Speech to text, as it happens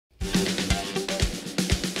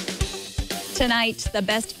Tonight, the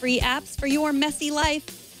best free apps for your messy life,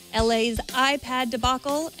 LA's iPad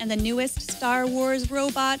debacle, and the newest Star Wars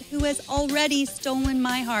robot who has already stolen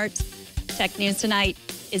my heart. Tech News Tonight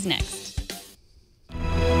is next.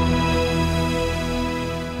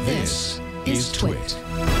 This is Twit.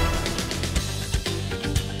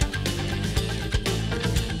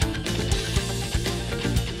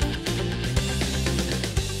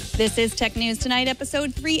 This is Tech News Tonight,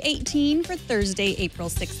 episode 318 for Thursday, April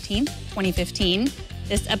 16th, 2015.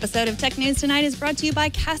 This episode of Tech News Tonight is brought to you by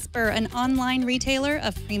Casper, an online retailer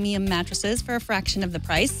of premium mattresses for a fraction of the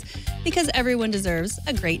price, because everyone deserves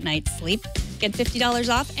a great night's sleep. Get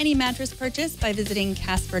 $50 off any mattress purchase by visiting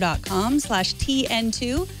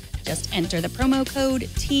casper.com/TN2. Just enter the promo code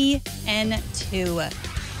TN2.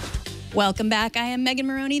 Welcome back. I am Megan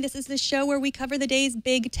Morrone. This is the show where we cover the day's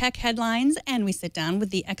big tech headlines and we sit down with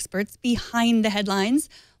the experts behind the headlines.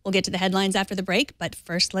 We'll get to the headlines after the break, but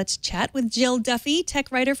first let's chat with Jill Duffy,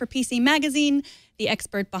 tech writer for PC Magazine, the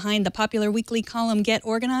expert behind the popular weekly column Get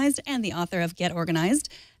Organized, and the author of Get Organized,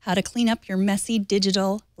 How to Clean Up Your Messy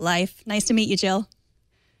Digital Life. Nice to meet you, Jill.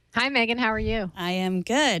 Hi, Megan. How are you? I am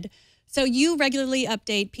good. So you regularly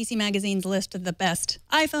update PC Magazine's list of the best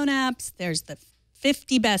iPhone apps. There's the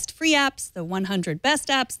 50 best free apps, the 100 best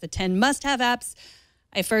apps, the 10 must-have apps.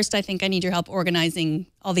 I think I need your help organizing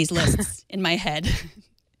all these lists in my head.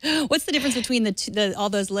 What's the difference between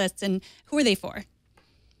all those lists, and who are they for?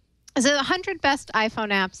 So the 100 best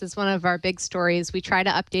iPhone apps is one of our big stories. We try to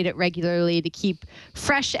update it regularly to keep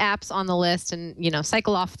fresh apps on the list and,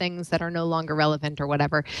 cycle off things that are no longer relevant or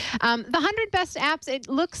whatever. The 100 best apps, it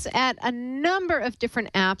looks at a number of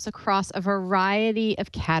different apps across a variety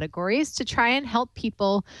of categories to try and help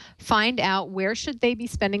people find out where should they be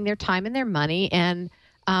spending their time and their money and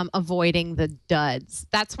avoiding the duds.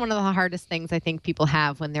 That's one of the hardest things I think people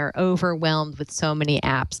have when they're overwhelmed with so many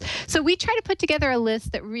apps. So we try to put together a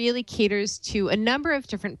list that really caters to a number of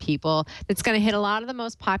different people, that's going to hit a lot of the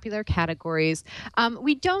most popular categories.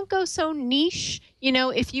 We don't go so niche.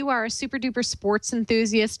 If you are a super duper sports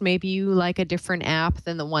enthusiast, maybe you like a different app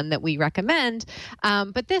than the one that we recommend.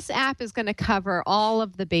 But this app is going to cover all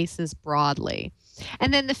of the bases broadly.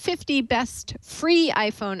 And then the 50 best free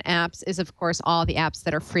iPhone apps is, of course, all the apps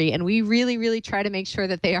that are free. And we really, really try to make sure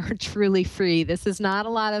that they are truly free. This is not a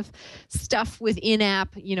lot of stuff with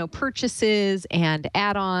in-app, purchases and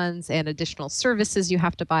add-ons and additional services you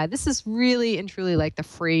have to buy. This is really and truly like the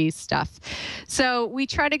free stuff. So we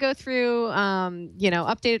try to go through,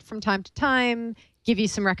 update it from time to time, give you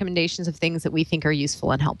some recommendations of things that we think are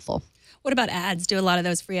useful and helpful. What about ads? Do a lot of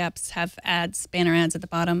those free apps have ads, banner ads at the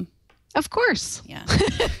bottom? Of course. Yeah.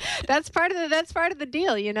 That's part of the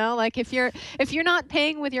deal, Like if you're not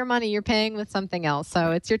paying with your money, you're paying with something else.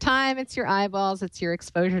 So it's your time, it's your eyeballs, it's your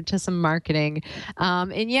exposure to some marketing.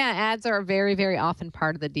 Ads are very, very often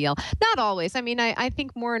part of the deal. Not always. I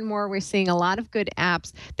think more and more we're seeing a lot of good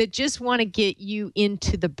apps that just want to get you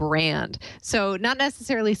into the brand. So not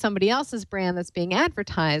necessarily somebody else's brand that's being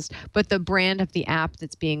advertised, but the brand of the app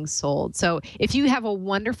that's being sold. So if you have a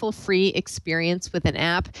wonderful free experience with an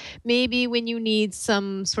app, maybe when you need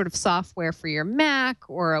some sort of software for your Mac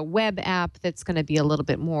or a web app that's going to be a little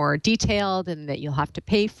bit more detailed and that you'll have to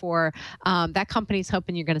pay for, that company's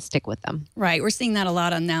hoping you're going to stick with them. Right. We're seeing that a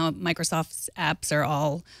lot on now. Microsoft's apps are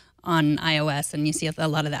all on iOS, and you see a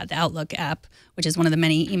lot of that. The Outlook app, which is one of the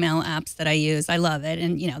many email apps that I use. I love it.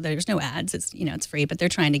 And, there's no ads. It's, it's free, but they're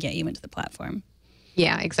trying to get you into the platform.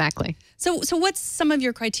 Yeah, exactly. So what's some of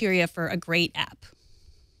your criteria for a great app?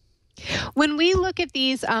 When we look at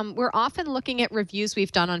these, we're often looking at reviews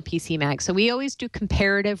we've done on PC Mag. So we always do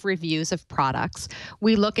comparative reviews of products.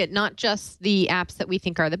 We look at not just the apps that we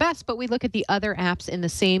think are the best, but we look at the other apps in the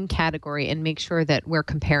same category and make sure that we're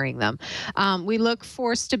comparing them. We look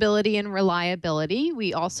for stability and reliability.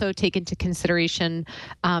 We also take into consideration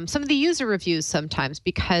some of the user reviews sometimes,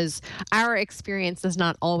 because our experience is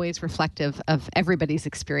not always reflective of everybody's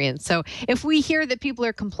experience. So if we hear that people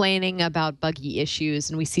are complaining about buggy issues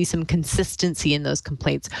and we see some consistency in those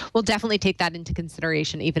complaints, we'll definitely take that into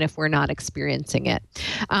consideration, even if we're not experiencing it.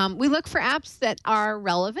 We look for apps that are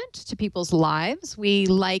relevant to people's lives. We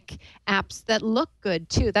like apps that look good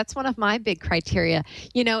too. That's one of my big criteria.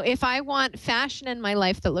 If I want fashion in my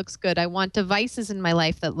life that looks good, I want devices in my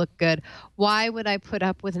life that look good, why would I put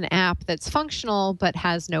up with an app that's functional but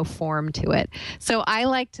has no form to it? So I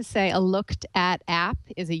like to say a looked at app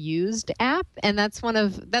is a used app, and that's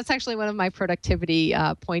actually one of my productivity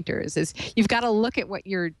pointers. Is you've got to look at what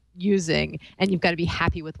you're using and you've got to be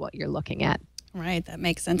happy with what you're looking at. Right, that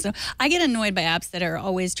makes sense. So I get annoyed by apps that are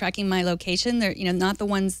always tracking my location. They're, not the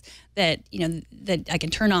ones that, that I can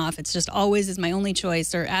turn off. It's just always is my only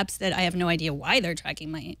choice, or apps that I have no idea why they're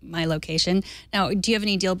tracking my location. Now, do you have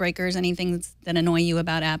any deal breakers, anything that annoy you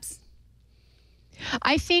about apps?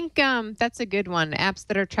 I think that's a good one. Apps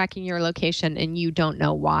that are tracking your location and you don't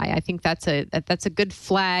know why. I think that's a good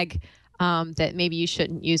flag. That maybe you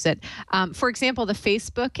shouldn't use it. For example, the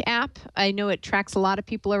Facebook app, I know it tracks a lot of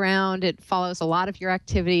people around. It follows a lot of your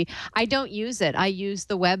activity. I don't use it. I use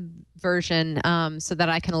the web version so that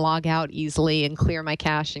I can log out easily and clear my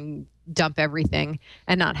cache and dump everything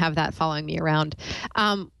and not have that following me around.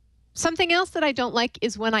 Something else that I don't like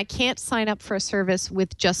is when I can't sign up for a service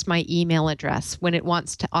with just my email address, when it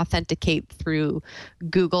wants to authenticate through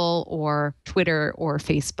Google or Twitter or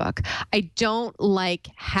Facebook. I don't like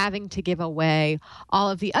having to give away all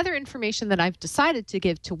of the other information that I've decided to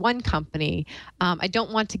give to one company. I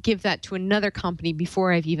don't want to give that to another company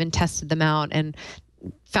before I've even tested them out and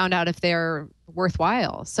found out if they're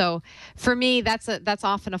worthwhile. So for me, that's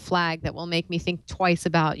often a flag that will make me think twice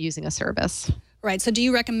about using a service. Right. So do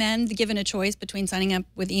you recommend, given a choice between signing up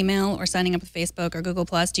with email or signing up with Facebook or Google+,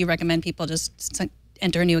 do you recommend people just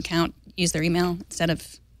enter a new account, use their email instead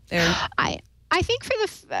of their... I think for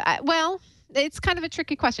well, it's kind of a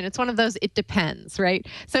tricky question. It's one of those, it depends, right?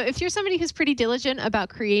 So if you're somebody who's pretty diligent about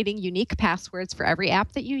creating unique passwords for every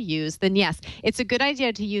app that you use, then yes, it's a good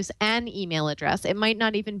idea to use an email address. It might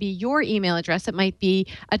not even be your email address. It might be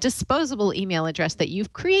a disposable email address that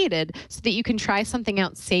you've created so that you can try something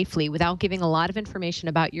out safely without giving a lot of information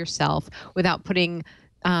about yourself, without putting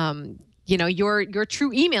your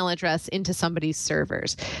true email address into somebody's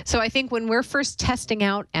servers. So I think when we're first testing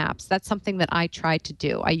out apps, that's something that I try to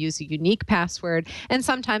do. I use a unique password, and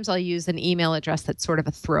sometimes I'll use an email address that's sort of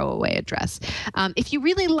a throwaway address. If you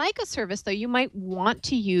really like a service, though, you might want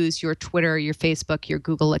to use your Twitter, your Facebook, your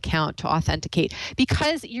Google account to authenticate,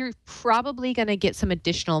 because you're probably going to get some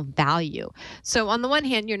additional value. So on the one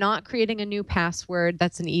hand, you're not creating a new password.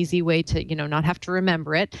 That's an easy way to, not have to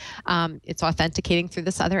remember it. It's authenticating through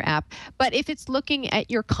this other app. But if it's looking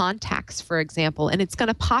at your contacts, for example, and it's going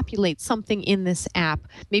to populate something in this app,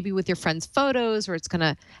 maybe with your friends' photos, or it's going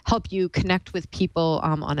to help you connect with people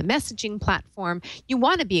on a messaging platform, you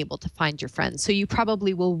want to be able to find your friends. So you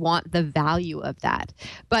probably will want the value of that.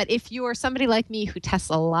 But if you're somebody like me who tests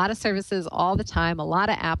a lot of services all the time, a lot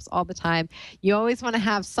of apps all the time, you always want to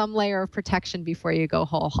have some layer of protection before you go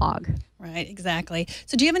whole hog. Right, exactly.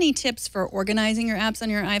 So do you have any tips for organizing your apps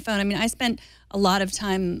on your iPhone? I mean, I spent a lot of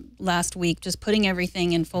time last week just putting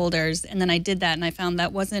everything in folders, and then I did that, and I found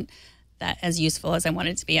that wasn't that as useful as I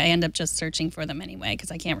wanted it to be. I end up just searching for them anyway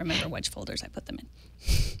because I can't remember which folders I put them in.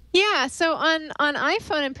 Yeah, so on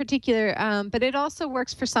iPhone in particular, but it also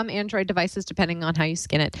works for some Android devices depending on how you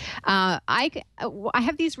skin it. I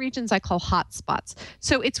have these regions I call hotspots.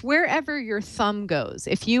 So it's wherever your thumb goes.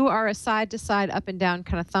 If you are a side-to-side, up and down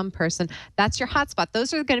kind of thumb person, that's your hotspot.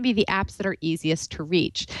 Those are going to be the apps that are easiest to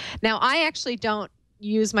reach. Now, I actually don't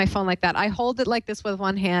use my phone like that. I hold it like this with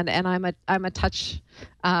one hand, and I'm a touch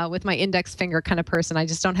with my index finger kind of person. I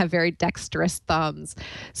just don't have very dexterous thumbs.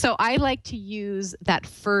 So I like to use that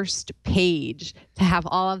first page to have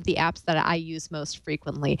all of the apps that I use most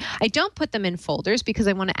frequently. I don't put them in folders because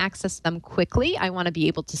I want to access them quickly. I want to be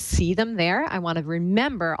able to see them there. I want to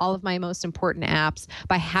remember all of my most important apps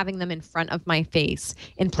by having them in front of my face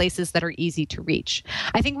in places that are easy to reach.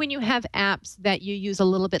 I think when you have apps that you use a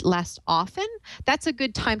little bit less often, that's a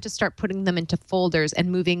good time to start putting them into folders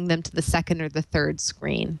and moving them to the second or the third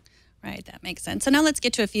screen. Right, that makes sense. So now let's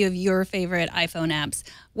get to a few of your favorite iPhone apps.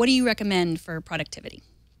 What do you recommend for productivity?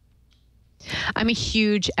 I'm a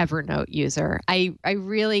huge Evernote user. I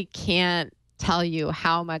really can't tell you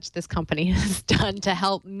how much this company has done to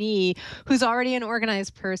help me, who's already an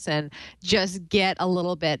organized person, just get a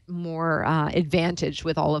little bit more advantage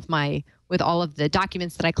with all of the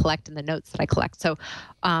documents that I collect and the notes that I collect. So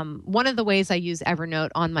one of the ways I use Evernote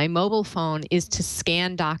on my mobile phone is to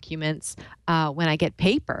scan documents when I get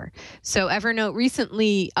paper. So Evernote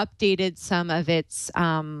recently updated some of its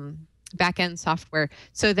back-end software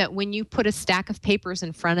so that when you put a stack of papers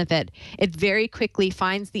in front of it, it very quickly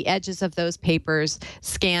finds the edges of those papers,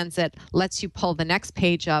 scans it, lets you pull the next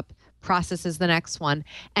page up, processes the next one.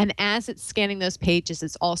 And as it's scanning those pages,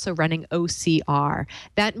 it's also running OCR.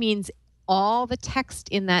 That means all the text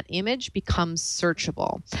in that image becomes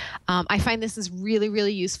searchable. I find this is really,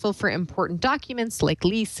 really useful for important documents like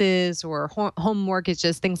leases or home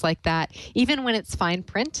mortgages, things like that, even when it's fine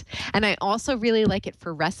print. And I also really like it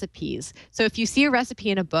for recipes. So if you see a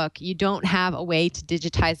recipe in a book, you don't have a way to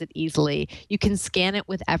digitize it easily. You can scan it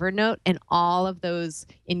with Evernote, and all of those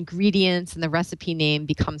ingredients and the recipe name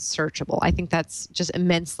becomes searchable. I think that's just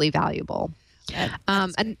immensely valuable.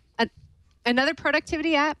 Another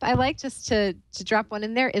productivity app I like, just to drop one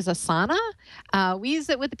in there, is Asana. We use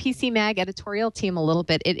it with the PC Mag editorial team a little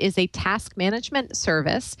bit. It is a task management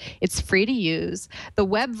service. It's free to use. The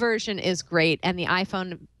web version is great, and the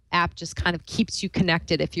iPhone app just kind of keeps you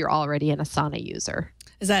connected if you're already an Asana user.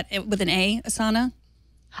 Is that with an A, Asana?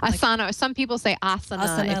 Asana, or some people say asana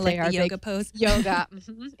if like they are the yoga pose. Yoga,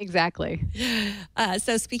 exactly.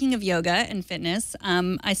 So speaking of yoga and fitness,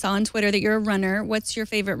 I saw on Twitter that you're a runner. What's your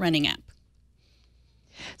favorite running app?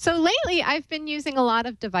 So lately, I've been using a lot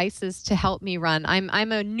of devices to help me run.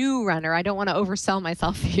 I'm a new runner. I don't want to oversell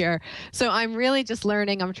myself here. So I'm really just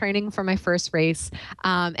learning. I'm training for my first race.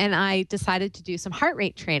 And I decided to do some heart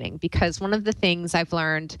rate training, because one of the things I've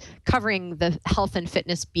learned covering the health and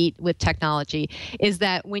fitness beat with technology is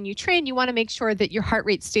that when you train, you want to make sure that your heart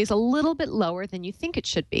rate stays a little bit lower than you think it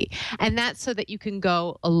should be. And that's so that you can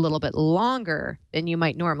go a little bit longer than you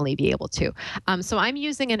might normally be able to. So I'm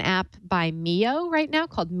using an app by Mio right now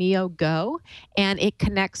called Mio Go, and it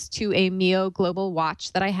connects to a Mio Global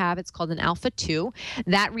watch that I have. It's called an Alpha 2.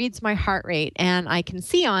 That reads my heart rate, and I can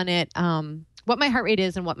see on it what my heart rate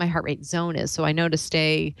is and what my heart rate zone is. So I know to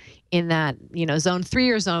stay in that, zone 3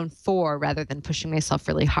 or zone 4 rather than pushing myself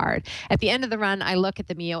really hard. At the end of the run, I look at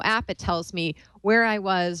the Mio app. It tells me where I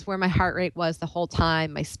was, where my heart rate was the whole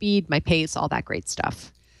time, my speed, my pace, all that great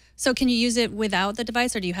stuff. So can you use it without the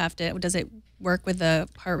device, or do you have to? Does it work with the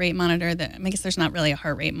heart rate monitor? I guess there's not really a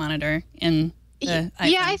heart rate monitor in the iPhone.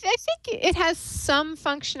 Yeah, I think it has some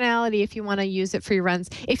functionality if you want to use it for your runs.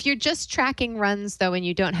 If you're just tracking runs, though, and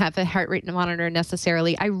you don't have a heart rate monitor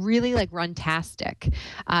necessarily, I really like Runtastic.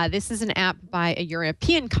 This is an app by a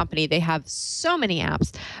European company. They have so many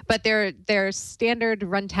apps, but their standard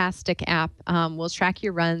Runtastic app will track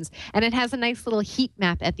your runs, and it has a nice little heat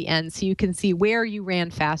map at the end, so you can see where you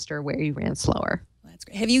ran faster, where you ran slower. That's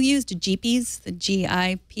great. Have you used GIPIS, the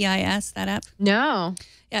GIPIS, that app? No.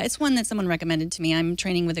 Yeah, it's one that someone recommended to me. I'm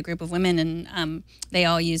training with a group of women, and they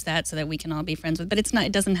all use that so that we can all be friends with. But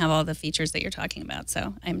it doesn't have all the features that you're talking about.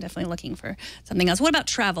 So I'm definitely looking for something else. What about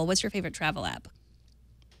travel? What's your favorite travel app?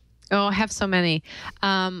 Oh, I have so many.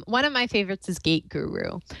 One of my favorites is Gate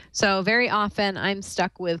Guru. So very often I'm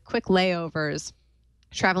stuck with quick layovers,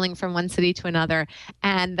 traveling from one city to another,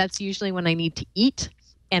 and that's usually when I need to eat.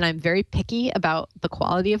 And I'm very picky about the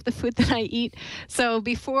quality of the food that I eat. So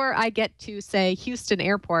before I get to, say, Houston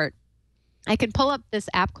Airport, I can pull up this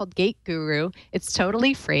app called Gate Guru. It's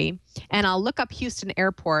totally free. And I'll look up Houston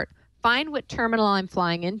Airport, find what terminal I'm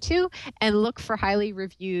flying into, and look for highly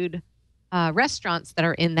reviewed restaurants that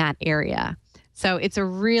are in that area. So it's a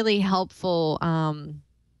really helpful,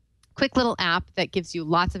 quick little app that gives you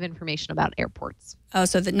lots of information about airports. Oh,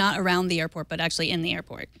 so that not around the airport, but actually in the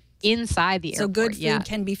airport. Inside the airport. So good food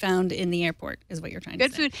can be found in the airport, is what you're trying to say.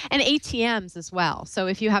 Good food and ATMs as well. So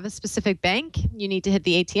if you have a specific bank, you need to hit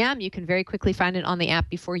the ATM, you can very quickly find it on the app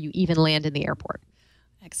before you even land in the airport.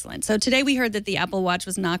 Excellent. So today we heard that the Apple Watch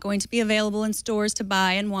was not going to be available in stores to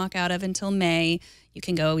buy and walk out of until May. You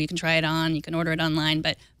can go, you can try it on, you can order it online,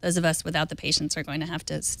 but those of us without the patience are going to have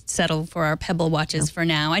to settle for our Pebble watches for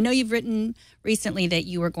now. I know you've written recently that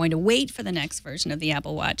you were going to wait for the next version of the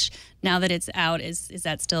Apple Watch. Now that it's out, is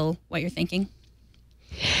that still what you're thinking?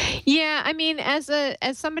 Yeah, I mean, as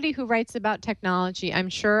somebody who writes about technology, I'm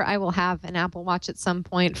sure I will have an Apple Watch at some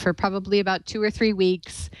point for probably about 2 or 3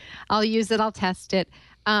 weeks. I'll use it, I'll test it.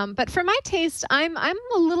 But for my taste, I'm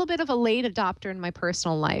a little bit of a late adopter in my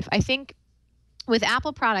personal life. I think with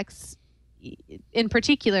Apple products in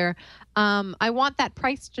particular, I want that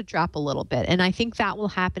price to drop a little bit, and I think that will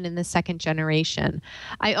happen in the second generation.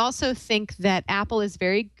 I also think that Apple is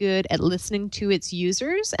very good at listening to its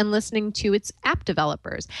users and listening to its app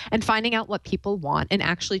developers and finding out what people want and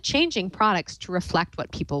actually changing products to reflect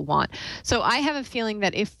what people want. So I have a feeling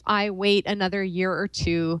that if I wait another year or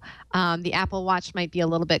two, the Apple Watch might be a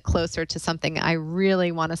little bit closer to something I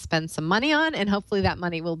really want to spend some money on, and hopefully that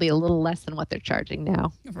money will be a little less than what they're charging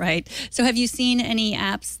now. Right. So have you seen any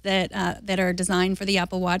apps that are designed for the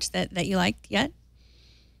Apple Watch that you like yet?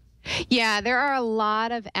 Yeah, there are a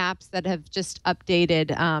lot of apps that have just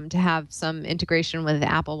updated to have some integration with the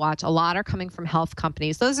Apple Watch. A lot are coming from health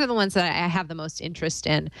companies. Those are the ones that I have the most interest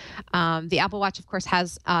in. The Apple Watch, of course,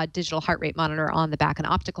 has a digital heart rate monitor on the back, an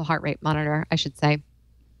optical heart rate monitor, I should say.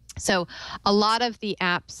 So a lot of the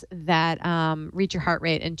apps that read your heart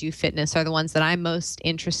rate and do fitness are the ones that I'm most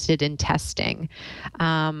interested in testing.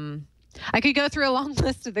 I could go through a long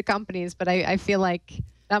list of the companies, but I feel like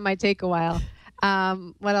that might take a while.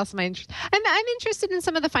 What else am I interested? I'm interested in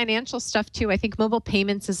some of the financial stuff too. I think mobile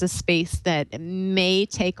payments is a space that may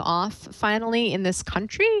take off finally in this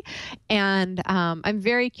country, and I'm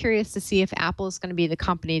very curious to see if Apple is going to be the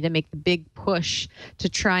company to make the big push to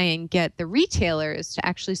try and get the retailers to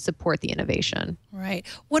actually support the innovation. Right.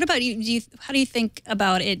 What about you? How do you think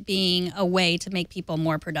about it being a way to make people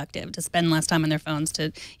more productive, to spend less time on their phones,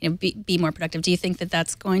 to be more productive? Do you think that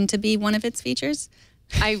that's going to be one of its features?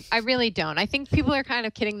 I really don't. I think people are kind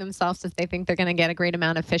of kidding themselves if they think they're going to get a great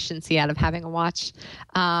amount of efficiency out of having a watch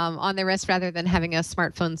on their wrist rather than having a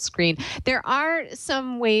smartphone screen. There are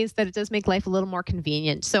some ways that it does make life a little more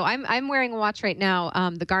convenient. So I'm wearing a watch right now,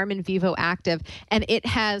 the Garmin Vivo Active, and it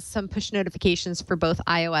has some push notifications for both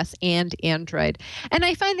iOS and Android. And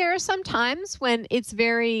I find there are some times when it's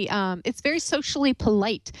very socially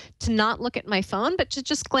polite to not look at my phone, but to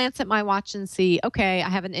just glance at my watch and see, okay, I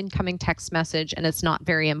have an incoming text message and it's not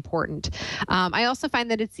very important. I also find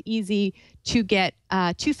that it's easy to get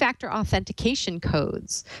two-factor authentication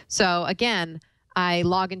codes. So again, I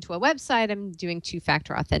log into a website, I'm doing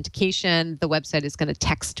two-factor authentication. The website is going to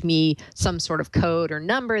text me some sort of code or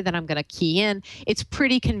number that I'm going to key in. It's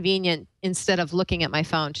pretty convenient instead of looking at my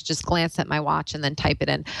phone to just glance at my watch and then type it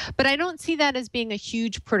in. But I don't see that as being a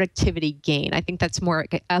huge productivity gain. I think that's more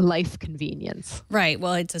a life convenience. Right.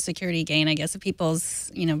 Well, it's a security gain. I guess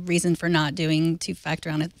people's reason for not doing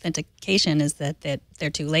two-factor authentication is that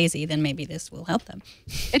they're too lazy. Then maybe this will help them.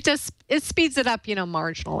 It speeds it up,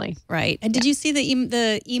 marginally. Right. And did you see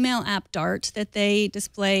the email app Dart that they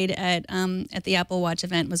displayed at the Apple Watch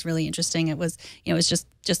event was really interesting. It was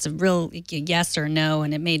just a real yes or no,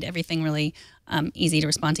 and it made everything really easy to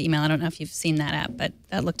respond to email. I don't know if you've seen that app, but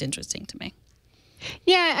that looked interesting to me.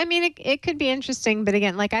 Yeah, I mean, it could be interesting, but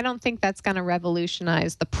again, I don't think that's going to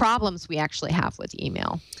revolutionize the problems we actually have with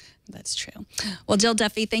email. That's true. Well, Jill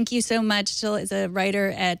Duffy, thank you so much. Jill is a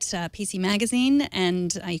writer at PC Magazine,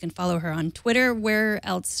 and you can follow her on Twitter. Where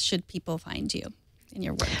else should people find you in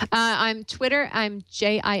your work? I'm Twitter. I'm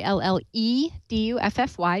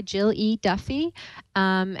JILLEDUFFY, Jill E. Duffy.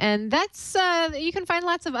 And that's you can find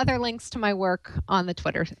lots of other links to my work on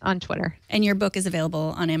Twitter. And your book is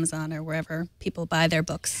available on Amazon or wherever people buy their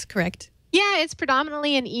books, correct? Yeah, it's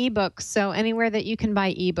predominantly an ebook. So anywhere that you can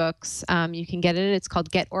buy ebooks, you can get it. It's called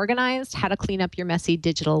Get Organized: How to Clean Up Your Messy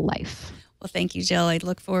Digital Life. Well, thank you, Jill. I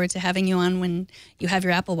look forward to having you on when you have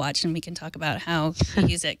your Apple Watch and we can talk about how you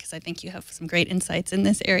use it, because I think you have some great insights in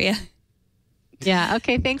this area. Yeah.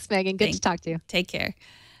 Okay. Thanks, Megan. Good to talk to you. Take care.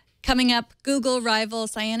 Coming up, Google rival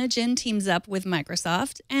Cyanogen teams up with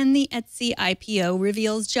Microsoft, and the Etsy IPO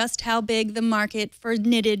reveals just how big the market for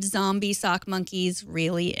knitted zombie sock monkeys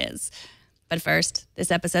really is. But first,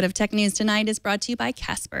 this episode of Tech News Tonight is brought to you by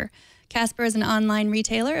Casper. Casper is an online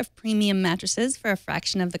retailer of premium mattresses for a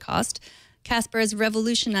fraction of the cost. Casper is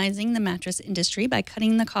revolutionizing the mattress industry by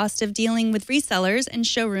cutting the cost of dealing with resellers and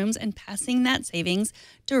showrooms and passing that savings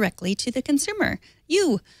directly to the consumer.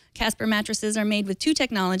 Casper mattresses are made with two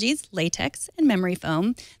technologies, latex and memory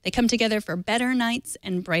foam. They come together for better nights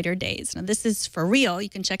and brighter days. Now, this is for real. You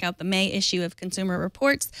can check out the May issue of Consumer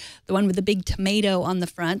Reports, the one with the big tomato on the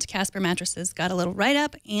front. Casper mattresses got a little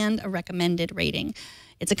write-up and a recommended rating.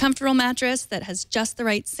 It's a comfortable mattress that has just the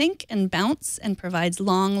right sink and bounce and provides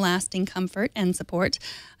long-lasting comfort and support.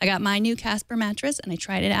 I got my new Casper mattress and I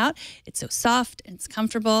tried it out. It's so soft and it's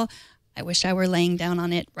comfortable. I wish I were laying down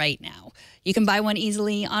on it right now. You can buy one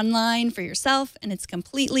easily online for yourself, and it's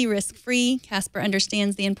completely risk-free. Casper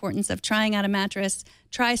understands the importance of trying out a mattress.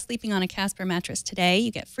 Try sleeping on a Casper mattress today.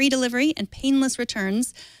 You get free delivery and painless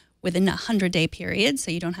returns within a 100-day period,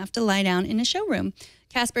 so you don't have to lie down in a showroom.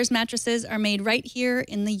 Casper's mattresses are made right here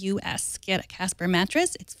in the U.S. Get a Casper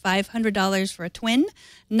mattress. It's $500 for a twin,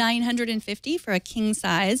 $950 for a king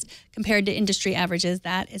size. Compared to industry averages,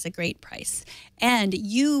 that is a great price. And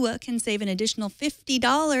you can save an additional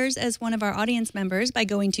 $50 as one of our audience members by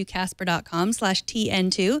going to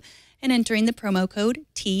casper.com/TN2 and entering the promo code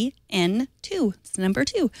TN2. It's the number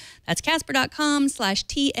 2. That's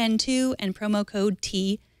casper.com/TN2 and promo code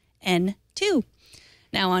TN2.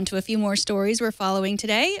 Now on to a few more stories we're following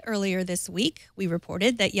today. Earlier this week, we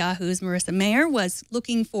reported that Yahoo's Marissa Mayer was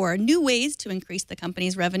looking for new ways to increase the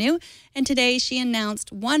company's revenue, and today she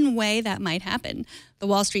announced one way that might happen. The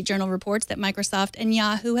Wall Street Journal reports that Microsoft and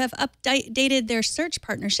Yahoo have updated their search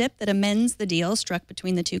partnership that amends the deal struck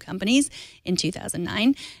between the two companies in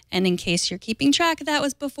 2009. And in case you're keeping track, that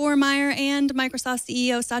was before Mayer and Microsoft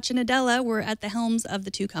CEO Satya Nadella were at the helms of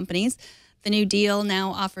the two companies. The new deal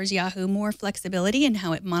now offers Yahoo more flexibility in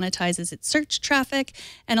how it monetizes its search traffic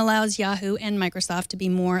and allows Yahoo and Microsoft to be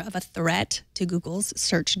more of a threat to Google's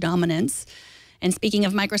search dominance. And speaking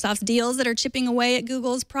of Microsoft's deals that are chipping away at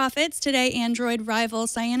Google's profits, today Android rival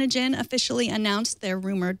Cyanogen officially announced their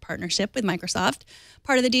rumored partnership with Microsoft.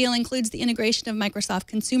 Part of the deal includes the integration of Microsoft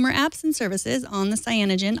consumer apps and services on the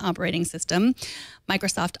Cyanogen operating system.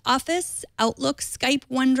 Microsoft Office, Outlook, Skype,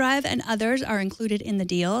 OneDrive, and others are included in the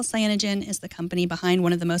deal. Cyanogen is the company behind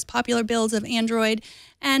one of the most popular builds of Android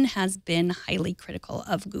and has been highly critical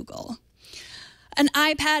of Google. An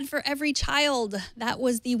iPad for every child. That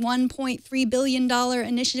was the $1.3 billion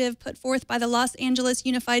initiative put forth by the Los Angeles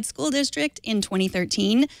Unified School District in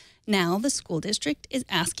 2013. Now the school district is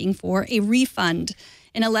asking for a refund.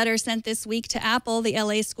 In a letter sent this week to Apple, the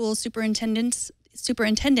LA school superintendent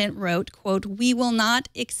wrote, quote, "We will not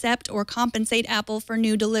accept or compensate Apple for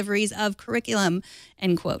new deliveries of curriculum,"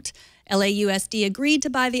 end quote. LAUSD agreed to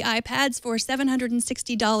buy the iPads for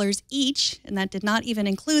 $760 each, and that did not even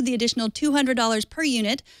include the additional $200 per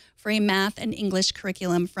unit for a math and English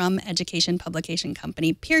curriculum from education publication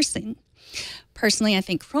company Pearson. Personally, I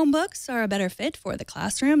think Chromebooks are a better fit for the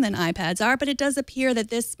classroom than iPads are, but it does appear that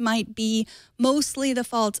this might be mostly the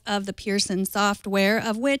fault of the Pearson software,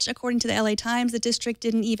 of which, according to the LA Times, the district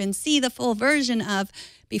didn't even see the full version of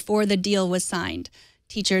before the deal was signed.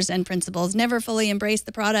 Teachers and principals never fully embraced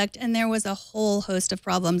the product, and there was a whole host of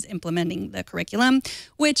problems implementing the curriculum,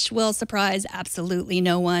 which will surprise absolutely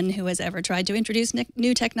no one who has ever tried to introduce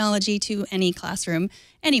new technology to any classroom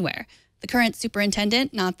anywhere. The current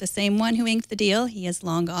superintendent, not the same one who inked the deal, he is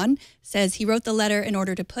long gone, says he wrote the letter in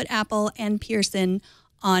order to put Apple and Pearson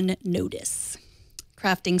on notice.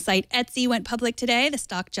 Crafting site Etsy went public today. The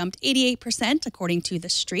stock jumped 88%, according to The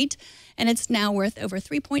Street, and it's now worth over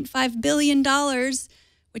 $3.5 billion,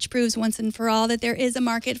 which proves once and for all that there is a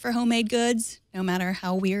market for homemade goods, no matter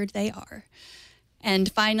how weird they are.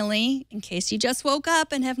 And finally, in case you just woke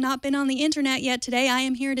up and have not been on the internet yet today, I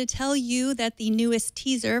am here to tell you that the newest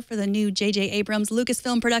teaser for the new J.J. Abrams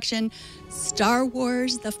Lucasfilm production, Star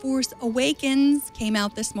Wars: The Force Awakens, came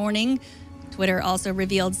out this morning. Twitter also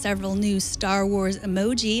revealed several new Star Wars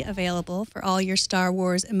emoji available for all your Star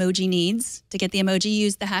Wars emoji needs. To get the emoji,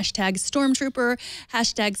 use the hashtag Stormtrooper,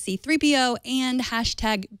 hashtag C3PO, and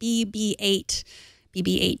hashtag BB8.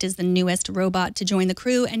 BB-8 is the newest robot to join the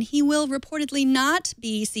crew, and he will reportedly not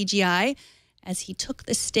be CGI, as he took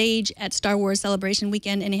the stage at Star Wars Celebration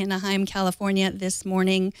Weekend in Anaheim, California this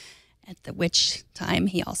morning, at which time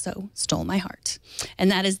he also stole my heart. And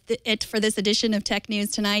that is it for this edition of Tech News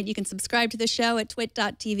Tonight. You can subscribe to the show at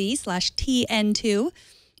twit.tv/TN2.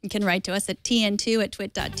 You can write to us at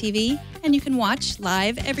tn2@twit.tv, and you can watch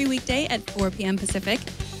live every weekday at 4 p.m. Pacific.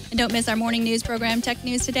 And don't miss our morning news program, Tech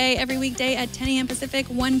News Today, every weekday at 10 a.m. Pacific,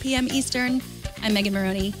 1 p.m. Eastern. I'm Megan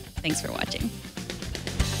Morrone. Thanks for watching.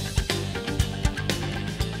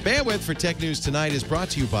 Bandwidth for Tech News Tonight is brought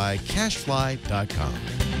to you by Cachefly.com.